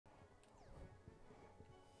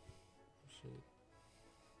shit.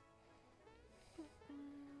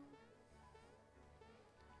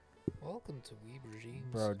 Welcome to Weeb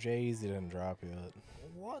Regimes. Bro, Jay-Z didn't drop yet.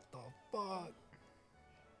 What the fuck?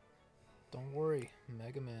 Don't worry,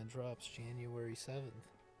 Mega Man drops January 7th.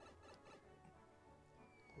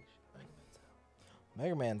 Holy shit,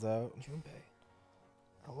 Mega Man's out. Junpei.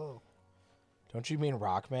 Hello. Don't you mean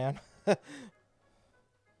Rockman? Call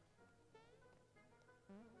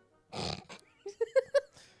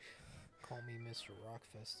me Mr. Rock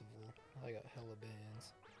Festival. I got hella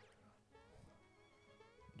bands.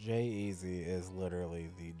 Jay-Z is literally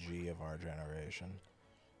the G of our generation.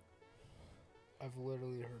 I've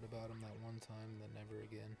literally heard about him that one time, then never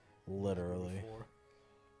again. Literally. Never before.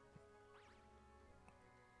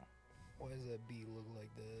 Why does that B look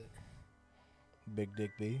like that? Big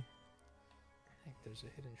Dick B? I think there's a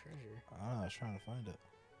hidden treasure. I was trying to find it.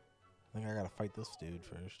 I think I gotta fight this dude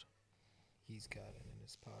first. He's got it in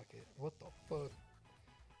his pocket. What the fuck?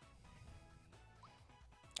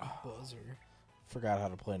 Buzzer. Forgot how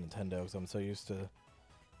to play Nintendo because I'm so used to...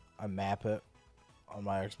 I map it on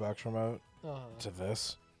my Xbox remote to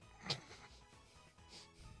this.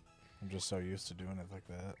 I'm just so used to doing it like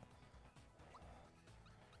that.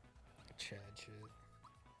 Chad shit.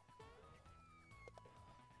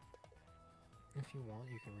 If you want,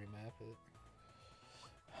 you can remap it.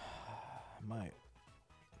 I might.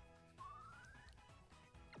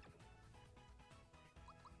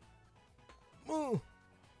 Move!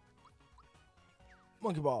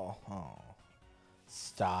 Monkey ball. Oh.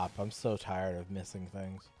 Stop. I'm so tired of missing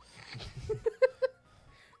things.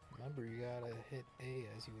 Remember, you gotta hit A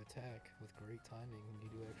as you attack with great timing when you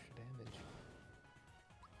do extra damage.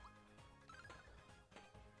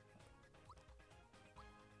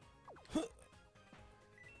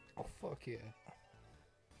 Oh, fuck yeah.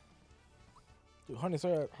 Dude, honey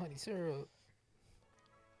syrup. Honey syrup.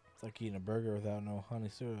 It's like eating a burger without no honey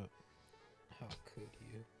syrup. How could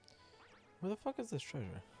you? Where the fuck is this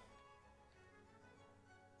treasure?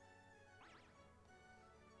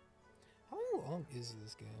 How long is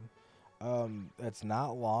this game? It's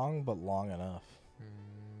not long, but long enough.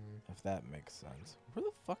 Hmm. If that makes sense. Where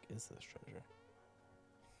the fuck is this treasure?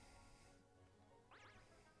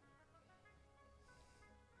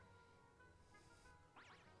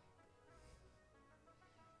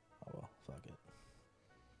 Oh well, fuck it.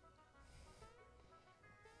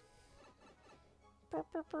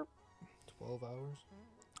 12 hours?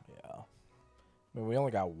 Yeah. I mean, we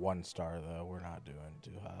only got 1 star, though. We're not doing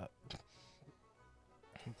too hot.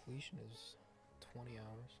 Completion is 20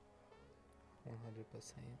 hours.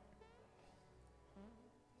 100%.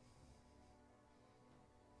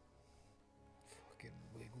 Fucking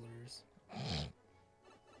wigglers.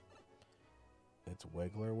 It's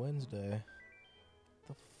Wiggler Wednesday.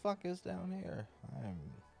 The fuck is down here? I'm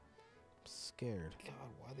scared.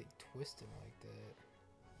 God, why they twisting like that?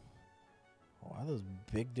 Why are those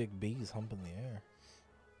big dick bees humping the air?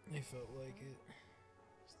 They felt like it.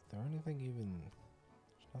 Is there anything even...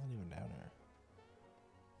 There's nothing even down here.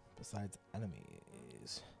 Besides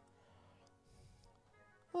enemies.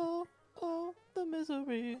 Oh, oh, the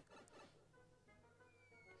misery.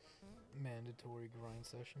 Mandatory grind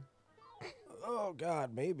session. Oh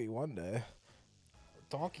god, maybe one day.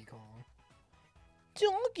 Donkey Kong.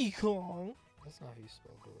 Donkey Kong! That's not how you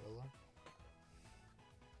spell gorilla.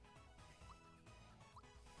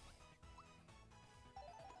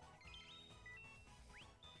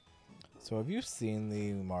 So have you seen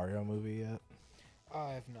the Mario movie yet?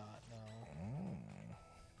 I have not, no.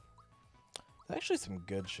 It's actually some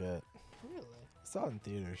good shit. Really? I saw it in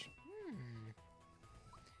theaters.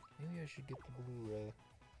 Maybe I should get the Blu-ray.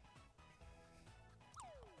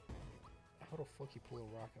 How the fuck you pull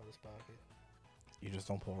a rock out of his pocket? You just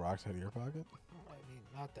don't pull rocks out of your pocket? I mean,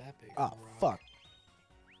 not that big. Oh, of a rock. fuck.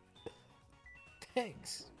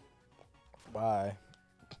 Thanks. Bye.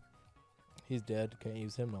 He's dead. Can't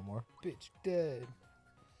use him no more. Bitch dead.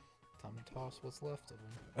 Time to toss what's left of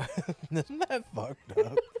him. Isn't that fucked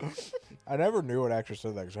up? I never knew what actor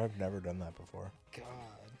said that because I've never done that before. God.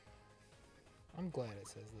 I'm glad it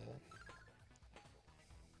says that.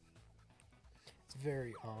 It's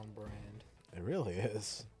very on brand. It really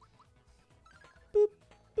is. Boop,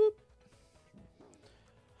 boop.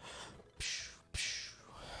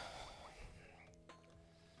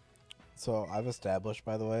 So I've established,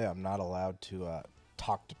 by the way, I'm not allowed to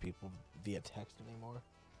talk to people via text anymore.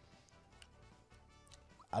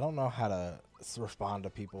 I don't know how to respond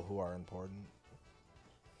to people who are important.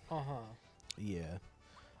 Yeah.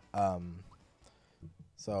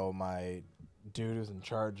 So my dude who's in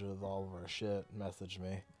charge of all of our shit messaged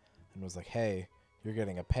me and was like, hey, you're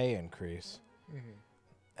getting a pay increase.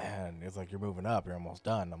 And it's like, you're moving up. You're almost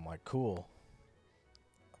done. I'm like, cool.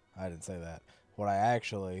 I didn't say that. What I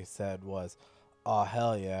actually said was, oh,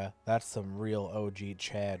 hell yeah. That's some real OG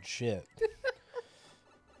Chad shit.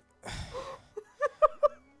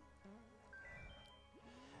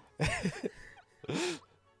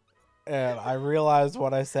 And I realized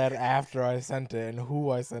what I said after I sent it and who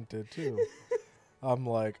I sent it to. I'm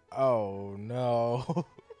like, oh, no.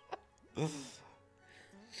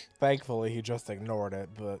 Thankfully, he just ignored it,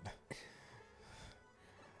 but...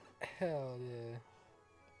 Hell yeah.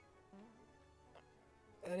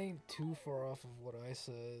 That ain't too far off of what I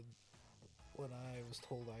said when I was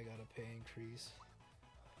told I got a pay increase.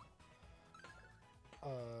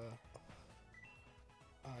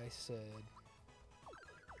 I said,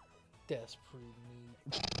 desperate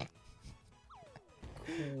neat,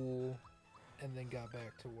 cool, and then got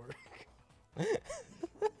back to work.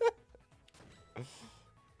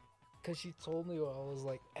 Because she told me while I was,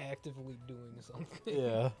 like, actively doing something.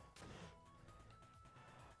 Yeah.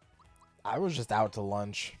 I was just out to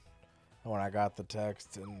lunch when I got the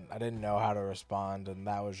text, and I didn't know how to respond, and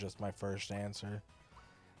that was just my first answer.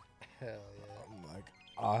 Hell yeah. I'm like,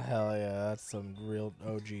 oh, hell yeah, that's some real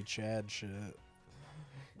OG Chad shit. Did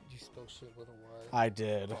you spell shit with a Y? I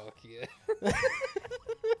did. Fuck yeah.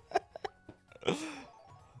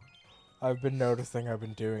 I've been noticing I've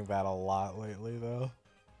been doing that a lot lately, though.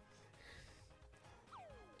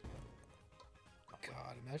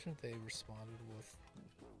 God, imagine if they responded with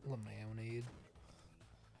lemonade.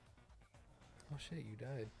 Oh shit, you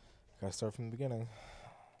died. Gotta start from the beginning.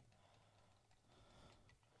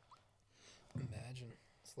 Imagine.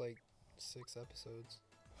 It's like 6 episodes.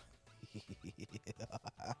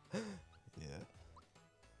 Yeah.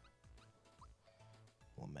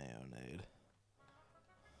 Lemonade.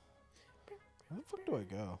 Where the fuck do I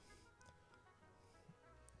go?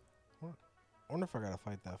 I wonder if I gotta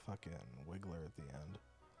fight that fucking Wiggler at the end.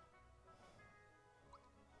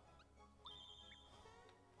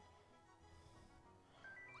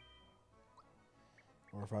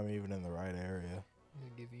 Or if I'm even in the right area. Did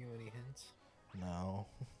it give you any hints? No.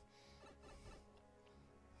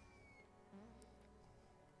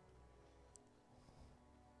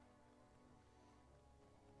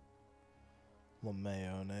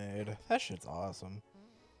 Lemonade. That shit's awesome.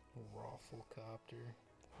 Rafflecopter.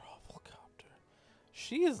 Rafflecopter.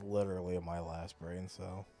 She is literally my last brain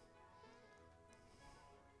cell.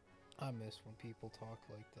 I miss when people talk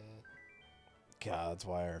like that. God, that's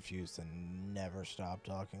why I refuse to never stop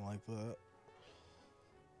talking like that.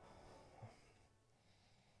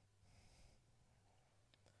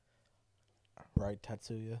 Right,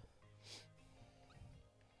 Tetsuya?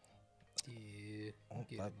 Yeah, Oh,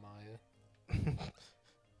 get it, Maya.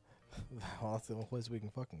 Well, that's the only place we can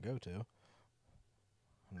fucking go to.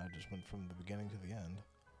 And I just went from the beginning to the end.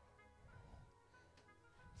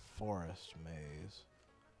 Forest maze.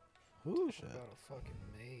 Ooh, shit. About a fucking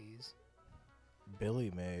maze.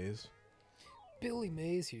 Billy Maze. Billy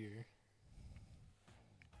Mays here.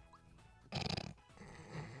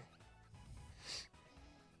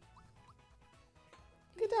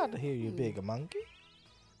 Get out of here, you big monkey.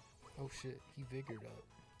 Oh shit, he vigored up.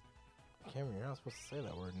 Cameron, you're not supposed to say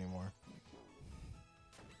that word anymore.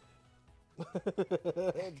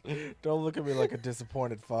 Don't look at me like a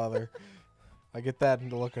disappointed father. I get that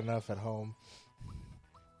look enough at home.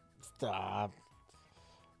 Stop.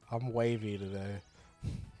 I'm wavy today.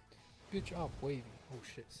 Good job, wavy. Oh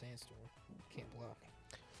shit, sandstorm. Can't block.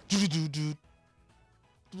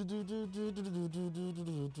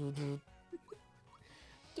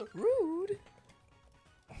 Rude.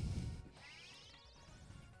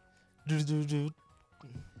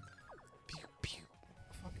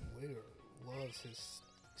 Fucking Wiggler loves his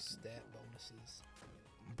stat bonuses.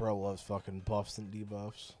 Bro loves fucking buffs and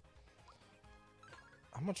debuffs.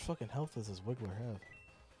 How much fucking health does this Wiggler have?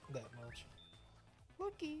 That much.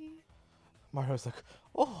 Lucky. Mario's like,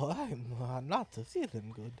 oh, I'm not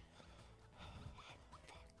feeling good.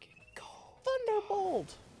 Fucking go.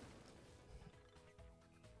 Thunderbolt!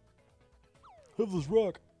 Have this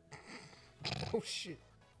rock. Oh shit.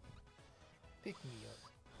 Pick me up.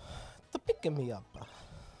 The picking me up.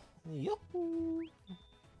 Yo-hoo.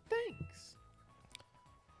 Thanks.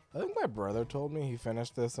 I think my brother told me he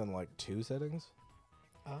finished this in like 2 sittings.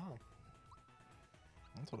 Oh.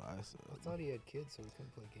 That's what I said. I thought he had kids, so he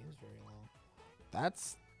couldn't play games very long.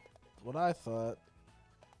 That's what I thought.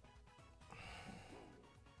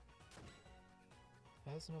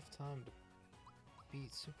 Has enough time to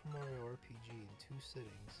beat Super Mario RPG in 2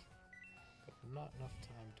 sittings, but not enough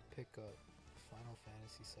time to pick up Final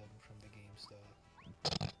Fantasy VII from the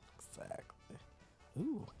GameStop. Exactly.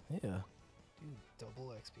 Ooh, yeah. Dude,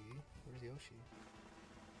 double XP. Where's Yoshi?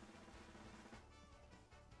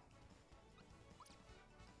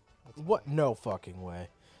 What's What? high? No fucking way.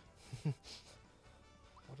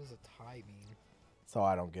 What does a tie mean? So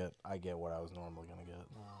I don't get. I get what I was normally gonna get.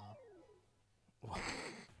 Nah.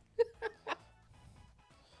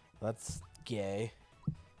 That's gay.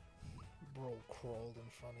 Bro crawled in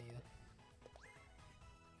front of you.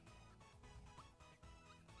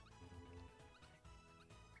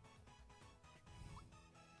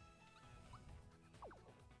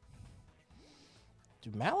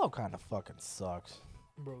 Dude, Mallow kind of fucking sucks.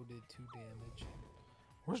 Bro did 2 damage.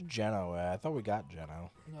 Where's Geno at? I thought we got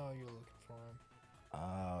Geno. No, you're looking for him.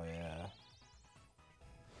 Oh, yeah.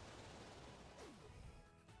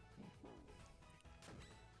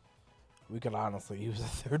 We could honestly use a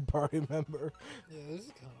third-party member. Yeah, this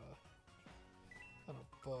is kind of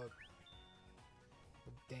fucked.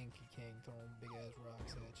 A Danky King throwing big ass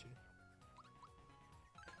rocks at you.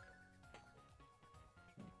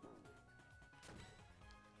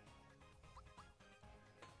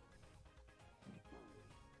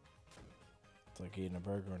 It's like eating a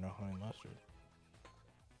burger with no honey mustard.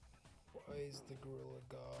 Why is the gorilla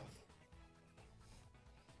goth?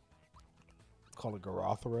 It's called a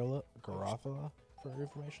Garothrilla. Garothilla, for your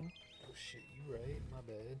information. Oh shit, you right. My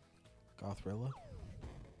bad. Gothrilla.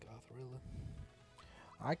 Gothrilla.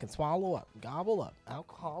 I can swallow up, gobble up,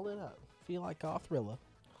 alcohol it up. Feel like Gothrilla.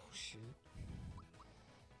 Oh shit.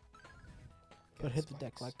 But Got hit the spikes.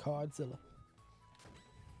 deck like Cardzilla.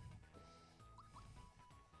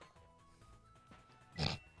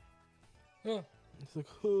 Huh. It's like,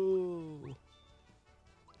 oh.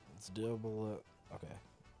 Let's double it. Okay.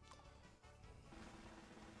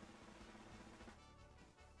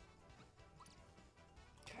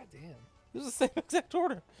 God damn. This is the same exact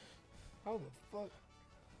order. How the fuck?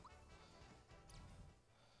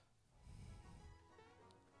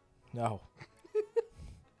 No.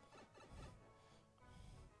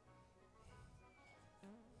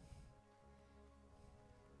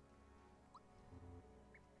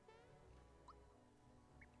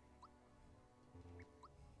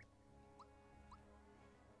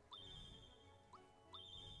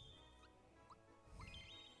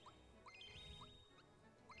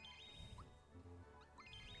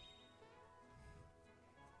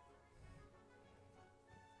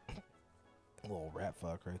 A little rat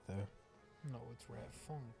fuck right there. No, it's Rat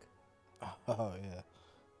Funk. Oh, yeah.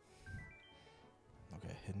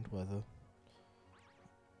 Okay, hidden weather.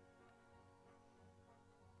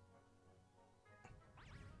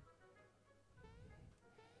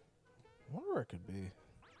 I wonder where it could be.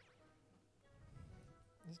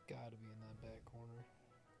 It's gotta be in that back corner.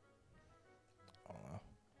 I don't know.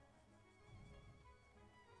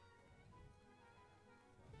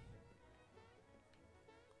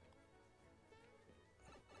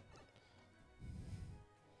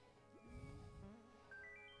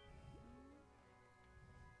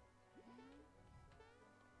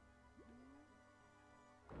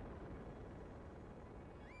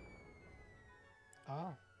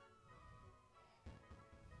 Ah.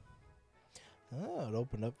 Oh, it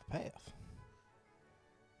opened up the path.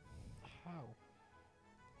 How?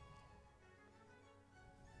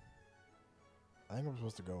 I think I'm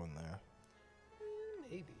supposed to go in there.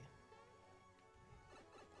 Maybe.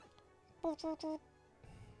 Imagine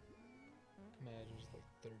just like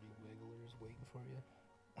 30 wigglers waiting for you.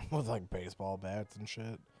 With like baseball bats and shit.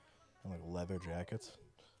 And like leather jackets.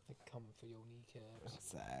 Like coming for your kneecaps.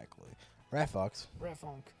 Exactly. Rat fucks. Rat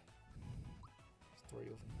Funk. There's 3 of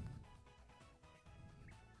them.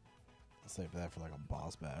 I'll save that for like a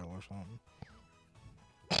boss battle or something.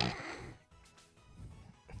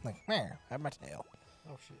 Like, man, have my tail.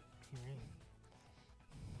 Oh shit, you're in.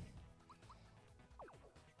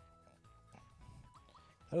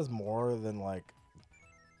 That is more than like.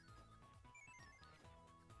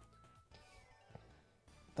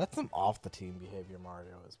 That's some off the team behavior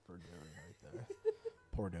Mario is poor doing right there.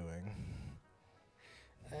 Poor doing.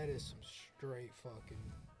 That is some straight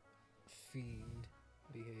fucking fiend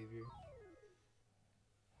behavior.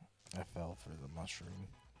 I fell for the mushroom.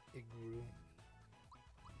 It grew.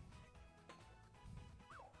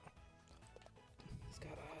 It's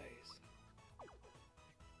got eyes.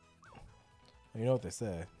 You know what they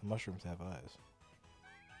say? The mushrooms have eyes.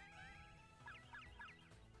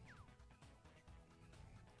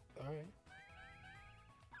 Alright.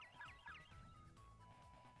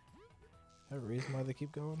 Is there a reason why they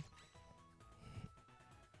keep going?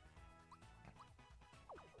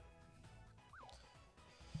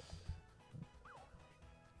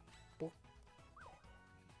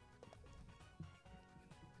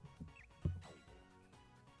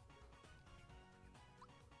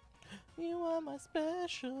 How am I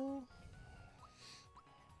special?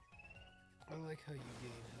 I like how you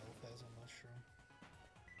gain health as a mushroom.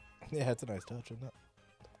 Yeah, it's a nice touch, isn't it?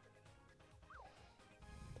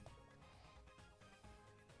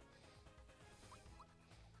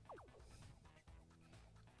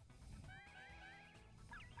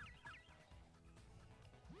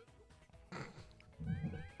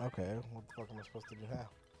 Okay, what the fuck am I supposed to do now?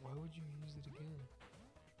 Why would you use it again?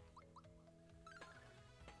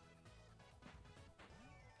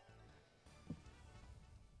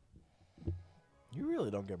 You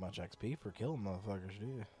really don't get much XP for killing motherfuckers, do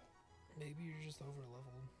you? Maybe you're just over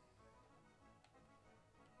leveled.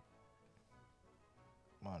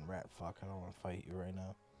 Come on, rat fuck, I don't want to fight you right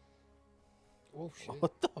now. Oh shit.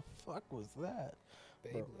 What the fuck was that?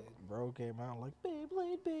 Beyblade. Bro came out like,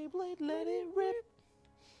 Beyblade, Beyblade, let it rip.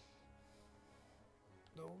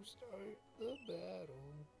 Don't start the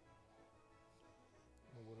battle.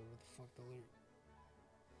 Or whatever the fuck the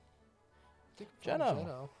lyric.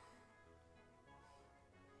 Geno.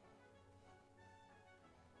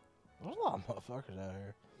 There's a lot of motherfuckers out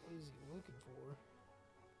here. What is he looking for?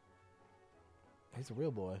 He's a real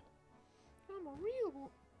boy. I'm a real boy.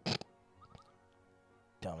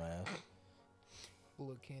 Dumbass.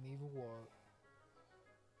 Bullet can't even walk.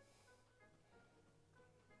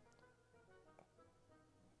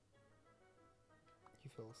 He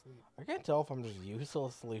fell asleep. I can't tell if I'm just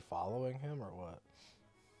uselessly following him or what.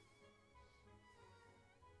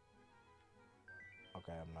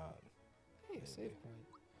 Okay, I'm not. Hey, a save point.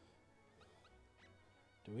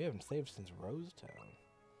 Dude, we haven't saved since Rosetown.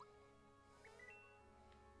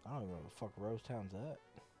 I don't even know where the fuck Rosetown's at.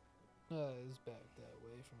 It's back that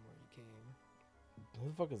way from where you came. Who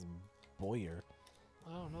the fuck is Boyer?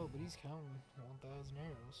 I don't know, but he's counting 1,000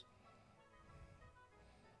 arrows.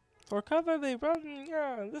 For cover they run,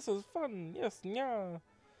 yeah, this is fun, yes, yeah.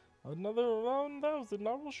 Another 1,000,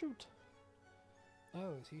 I will shoot.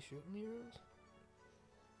 Oh, is he shooting the arrows?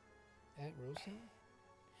 At Roseton?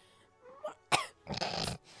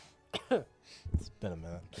 It's been a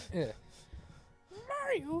minute. Yeah.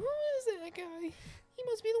 Mario, who is that guy? He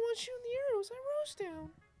must be the one shooting the arrows at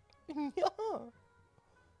Roseton. Yeah.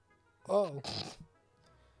 Oh.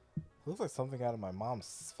 Looks like something out of my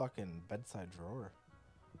mom's fucking bedside drawer.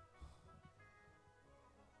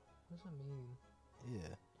 What does that mean?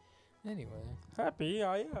 Yeah. Anyway. Happy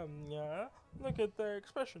I am, yeah. Look at their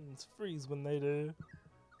expressions freeze when they do.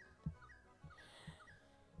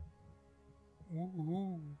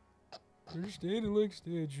 Ooh. They're standing like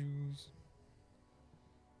statues.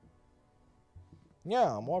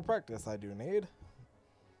 Yeah, more practice I do need.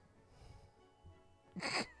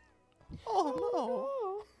 Oh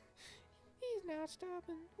no. He's not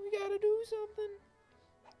stopping. We gotta do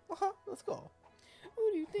something. Let's go.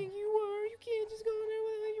 Who do you think you are? You can't just go in there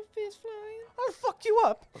without your fist flying. I'll fuck you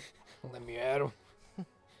up. Let me at him.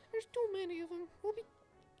 There's too many of them.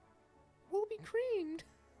 We'll be creamed.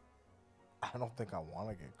 I don't think I want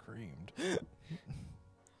to get creamed.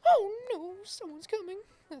 Oh no, someone's coming.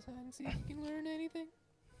 Let's hide and see if we can learn anything.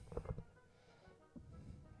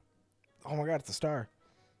 Oh my god, it's a star.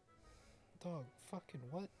 Dog, fucking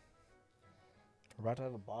what? We're about to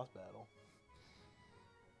have a boss battle.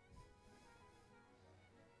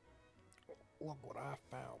 Look what I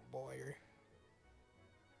found, boy.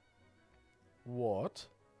 What?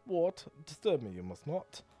 What? Disturb me, you must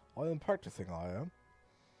not. I am practicing, I am.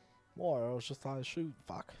 Why, I was just trying to shoot.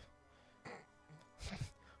 Fuck.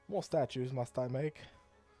 More statues must I make?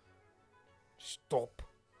 Stop.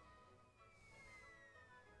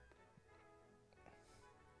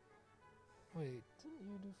 Wait, didn't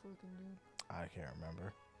you do fucking dude? I can't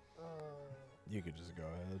remember. You could just go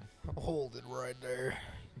ahead. Hold it right there.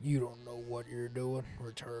 You don't know what you're doing.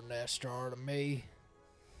 Return that star to me.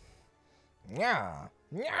 Yeah,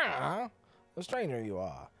 yeah. A stranger you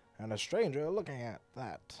are, and a stranger looking at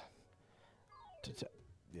that.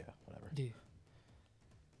 Yeah, whatever. Yeah.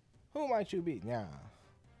 Who might you be? Yeah.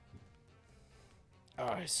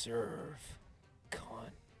 I serve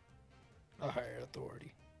cunt a higher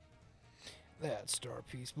authority. That star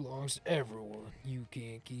piece belongs to everyone. You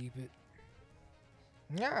can't keep it.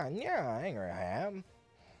 Yeah, yeah, angry I am.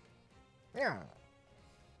 Yeah.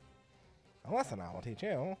 Listen, I will teach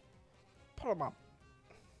you. Put 'em up.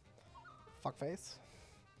 Fuckface.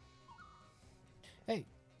 Hey,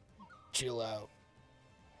 chill out.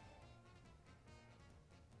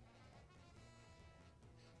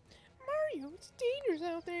 Mario, it's dangerous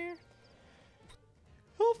out there.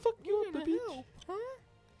 I'll fuck you You're up, the gonna beach. help, huh?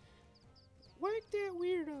 Whack that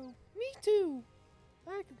weirdo. Me too.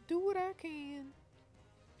 I can do what I can.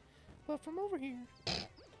 But from over here.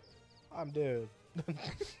 I'm dead.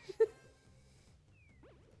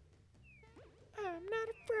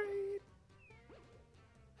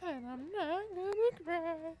 I'm not gonna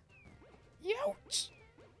cry. Youch!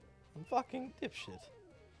 I'm fucking dipshit.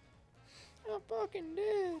 I'm fucking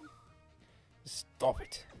dead. Stop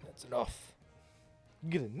it. That's enough.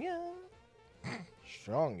 Yeah.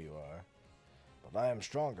 Strong you are. But I am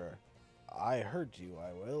stronger. I hurt you,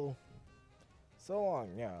 I will. So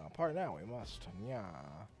long, yeah. Part now we must. Yeah.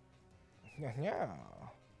 Yeah.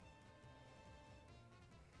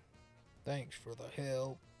 Thanks for the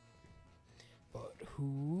help. But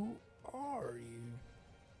who are you?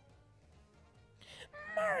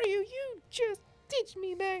 Mario, you just ditched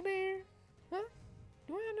me back there. Huh?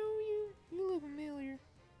 Do I know you? You look familiar.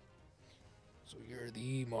 So you're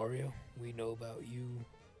the Mario. We know about you.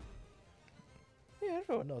 Yeah,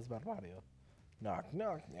 everyone knows about Mario. Knock,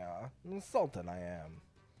 knock, yeah. Insulted I am.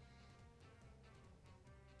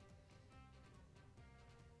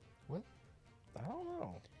 What? I don't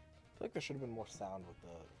know. I feel like there should have been more sound with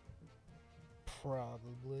the...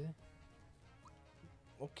 Probably.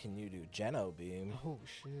 What can you do? Geno Beam. Oh,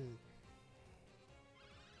 shit.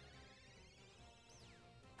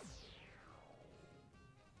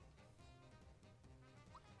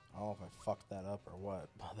 I don't know if I fucked that up or what,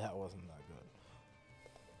 but that wasn't that good.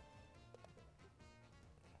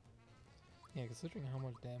 Yeah, considering how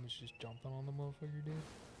much damage just jumping on the motherfucker did.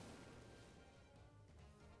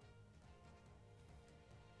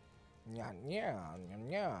 Yeah, yeah, yeah,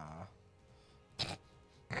 yeah.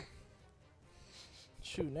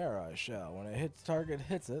 Shoot an arrow I shall. When it hits target,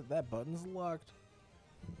 hits it, that button's locked.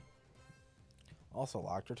 Also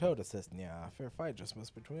locked or toad assist. Yeah, fair fight just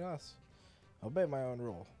missed between us. Obey my own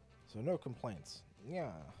rule, so no complaints.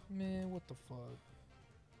 Yeah. Man, what the fuck?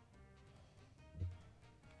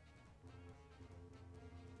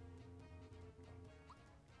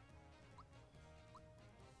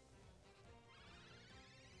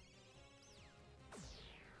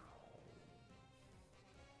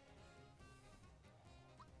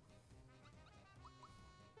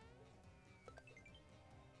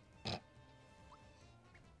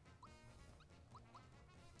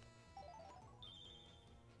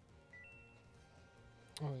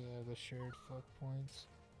 Oh yeah, the shared fuck points.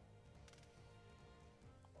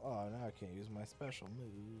 Oh, now I can't use my special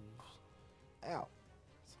moves. Ow.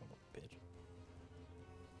 Son of a bitch.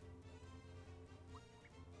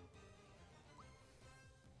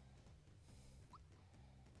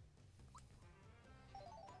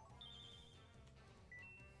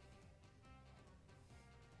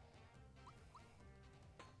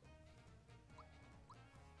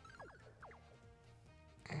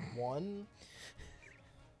 One.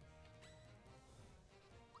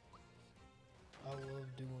 I love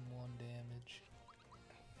doing 1 damage.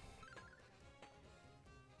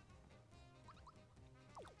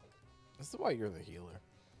 This is why you're the healer.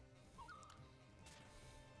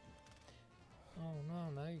 Oh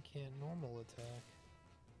no, now you can't normal attack.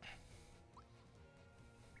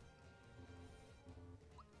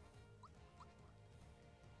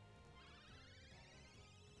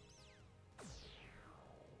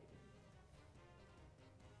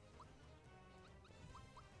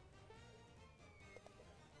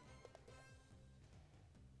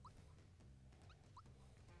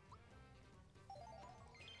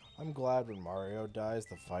 I'm glad when Mario dies,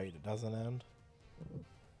 the fight doesn't end.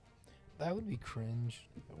 That would be cringe.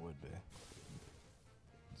 It would be.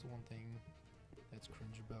 It's one thing that's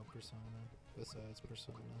cringe about Persona, besides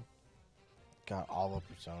Persona. Got all of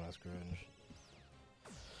Persona's cringe.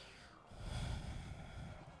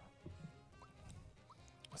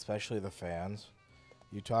 Especially the fans.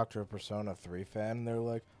 You talk to a Persona 3 fan, and they're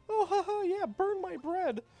like, oh, haha, yeah, burn my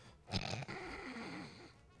bread.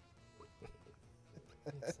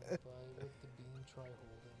 Nyksenpai with the beam, try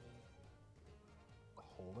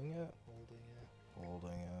holding it. Holding it? Holding it.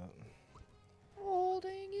 Holding it.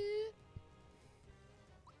 Holding it.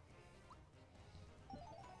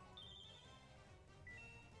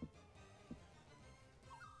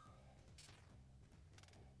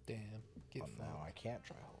 Damn. Get Well, fucked. now I can't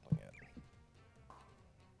try holding it.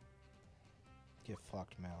 Get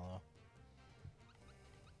fucked, Mallow.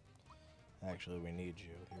 Actually, we need you.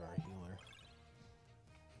 You're our healer.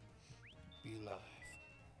 Be alive.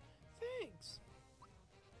 Thanks.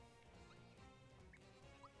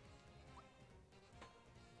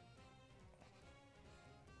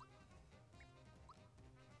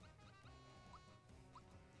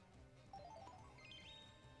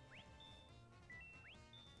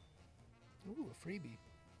 Ooh, a freebie.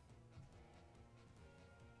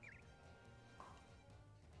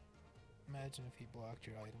 Imagine if he blocked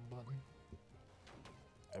your item button.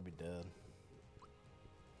 I'd be dead.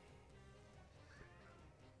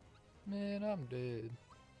 Man, I'm dead.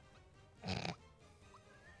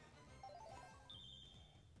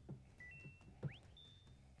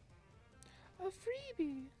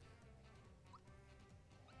 be.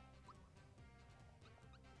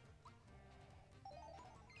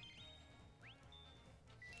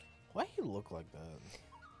 Why he look like that?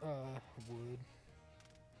 Wood.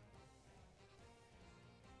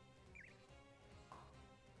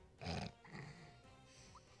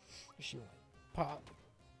 She went pop.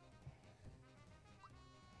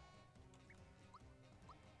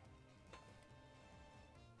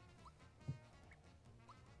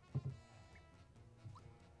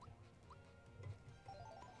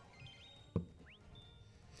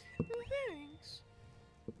 Thanks.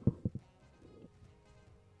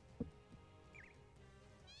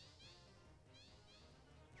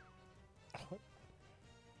 What?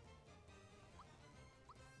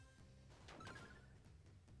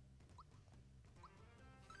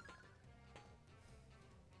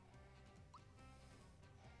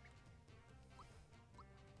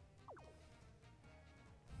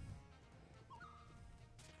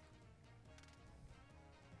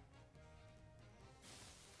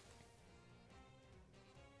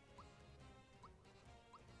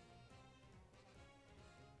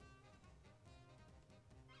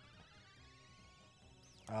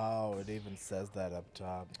 Oh, it even says that up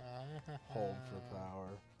top. Hold for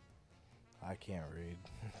power. I can't read.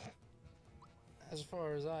 As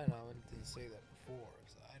far as I know, it didn't say that before,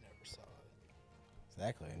 so I never saw it.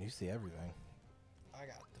 Exactly, and you see everything. I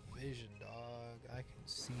got the vision, dog. I can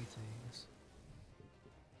see things.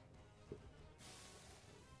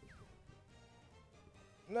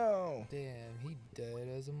 No! Damn, he dead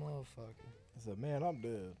as a motherfucker. I said, man, I'm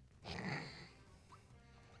dead.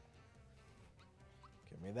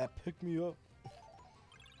 Give me that pick me up.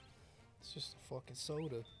 It's just a fucking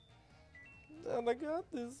soda. And I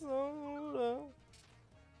got this soda.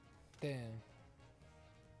 Damn.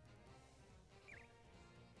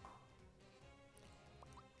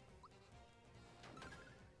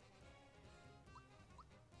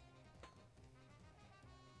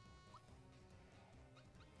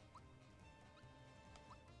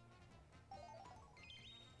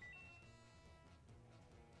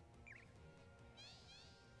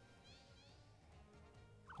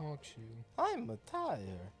 Aren't you? I'm a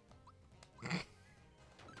tire. I'm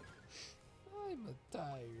a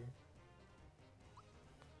tire.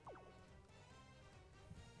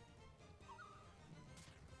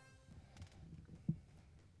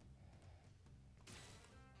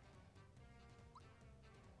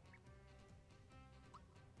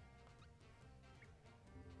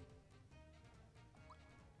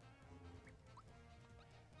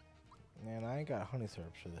 Man, I ain't got honey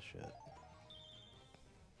syrup for this shit.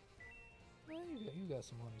 Well, you got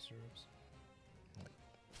some honey syrups.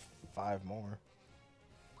 5 more.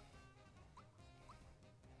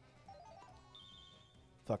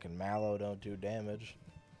 Fucking mallow don't do damage.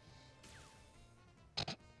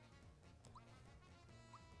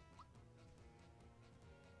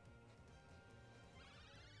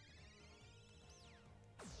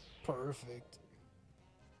 Perfect.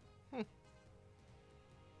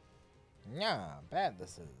 Yeah, bad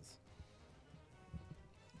this is.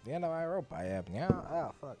 The end of my rope I have. Yeah,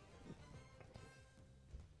 oh fuck.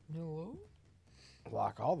 Hello?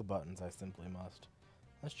 Lock all the buttons I simply must.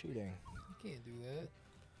 That's cheating. You can't do that.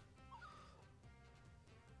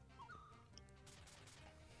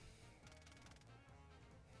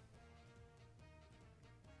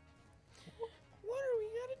 What are we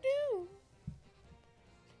gonna do?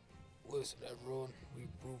 Listen, everyone,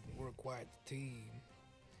 we've proven we're quite the team.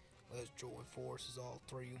 Let's join forces, all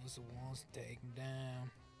 3 of us at once, and take them down.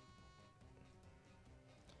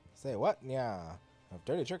 Say what? Yeah. If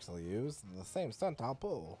dirty tricks I'll use, the same stunt I'll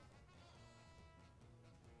pull.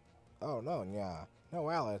 Oh no, yeah. No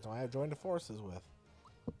allies I have joined the forces with.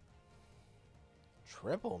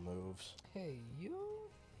 Triple moves. Hey, you.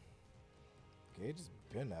 Gage has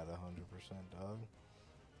been at 100%, dog.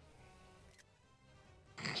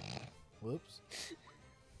 Whoops.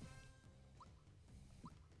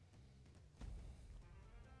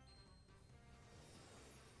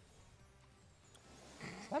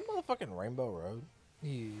 That motherfucking Rainbow Road?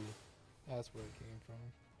 Yeah, that's where it came from.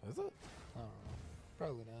 Is it? I don't know.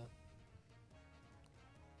 Probably not.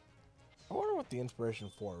 I wonder what the inspiration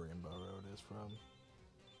for Rainbow Road is from.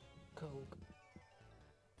 Coke.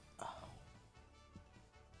 Oh.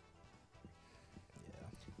 Yeah.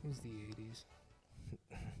 It was the 80s.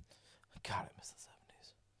 God, I miss the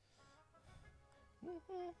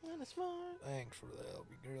 70s. And it's fine. Thanks for the help.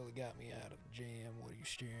 You really got me out of a jam. What are you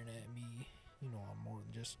staring at me? You know I'm more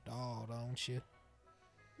than just a doll, don't you?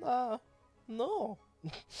 No.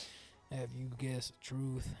 Have you guessed the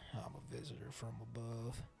truth? I'm a visitor from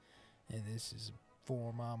above, and this is a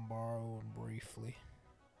form I'm borrowing briefly.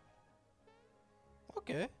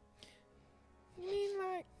 Okay. You mean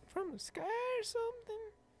like from the sky or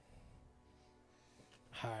something?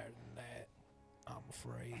 Higher than that, I'm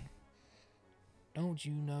afraid. Don't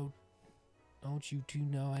you two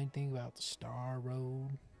know anything about the Star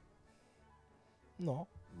Road? No.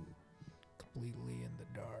 Completely in the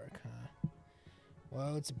dark, huh?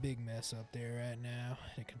 Well, it's a big mess up there right now.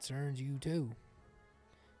 It concerns you too.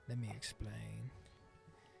 Let me explain.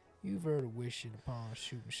 You've heard of wishing upon a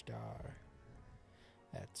shooting star.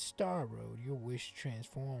 At the Star Road, your wish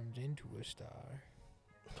transforms into a star.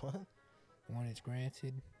 What? When it's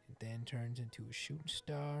granted, it then turns into a shooting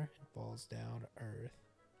star and falls down to Earth.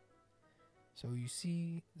 So you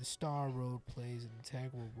see, the Star Road plays an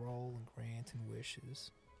integral role in granting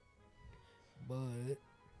wishes. But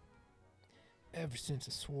ever since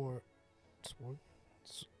the sword destroyed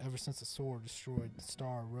the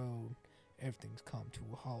Star Road, everything's come to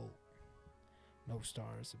a halt. No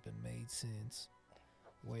stars have been made since.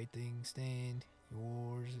 The way things stand,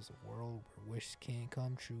 yours is a world where wishes can't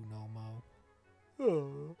come true no more.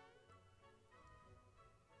 Oh.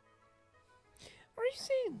 Are you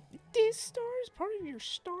saying this star is part of your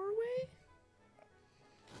starway?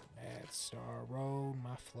 That Star Road,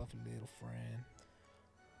 my fluffy little friend.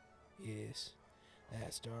 Yes,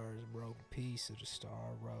 that star is a broken piece of the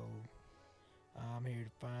Star Road. I'm here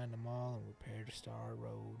to find them all and repair the Star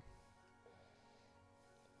Road.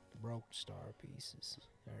 The broken star pieces.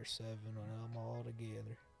 There are 7 of them all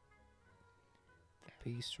together. For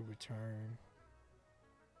peace to return,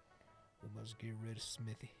 we must get rid of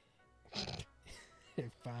Smithy.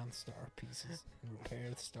 And find the star pieces and repair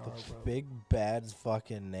the Star Road. Big bad's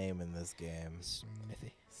fucking name in this game.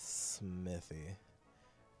 Smithy. Smithy.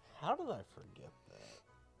 How did I forget that?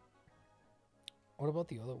 What about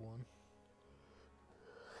the other one?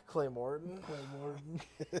 Clay Morton.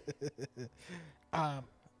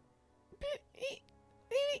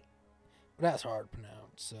 That's hard to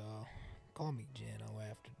pronounce, so call me Jeno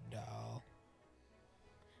after the doll.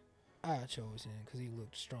 I chose him because he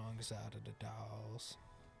looked the strongest out of the dolls.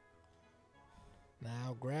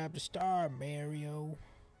 Now grab the star, Mario.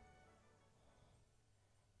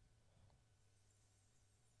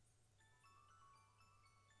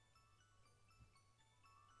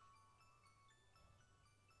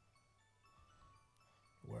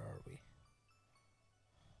 Where are we?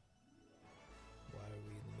 Why are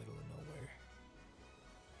we in the middle of nowhere?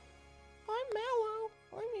 I'm Mallow.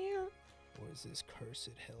 I'm here. What is this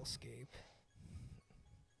cursed hellscape?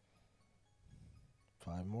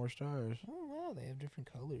 5 more stars. Oh wow, they have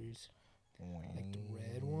different colors. Like the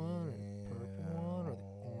red one, or the purple one, or the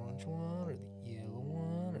orange one, or the yellow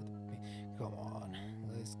one, or the pink. Come on,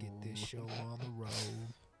 let's get this show on the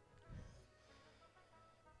road.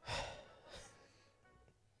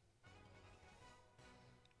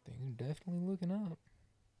 Things are definitely looking up.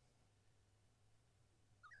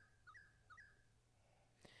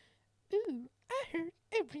 Ooh, I heard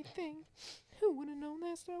everything. Who would have known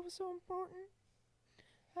that star was so important?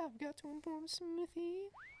 I've got to inform Smithy.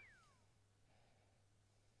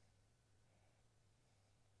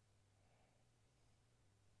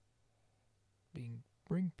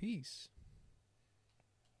 Bring peace.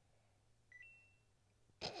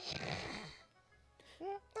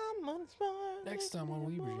 Next time on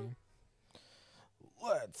Weaver Jam.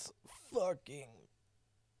 Let's fucking.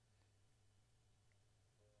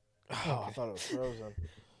 Oh, I Okay. thought it was frozen.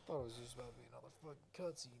 Thought it was just about to be another fucking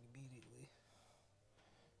cutscene immediately.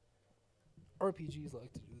 RPGs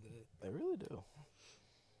like to do that. They really do.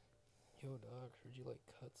 Yo, dog, heard you like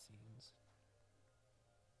cutscenes.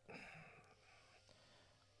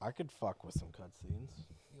 I could fuck with some cutscenes.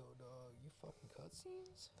 Yo, dog, you fucking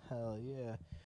cutscenes? Hell yeah.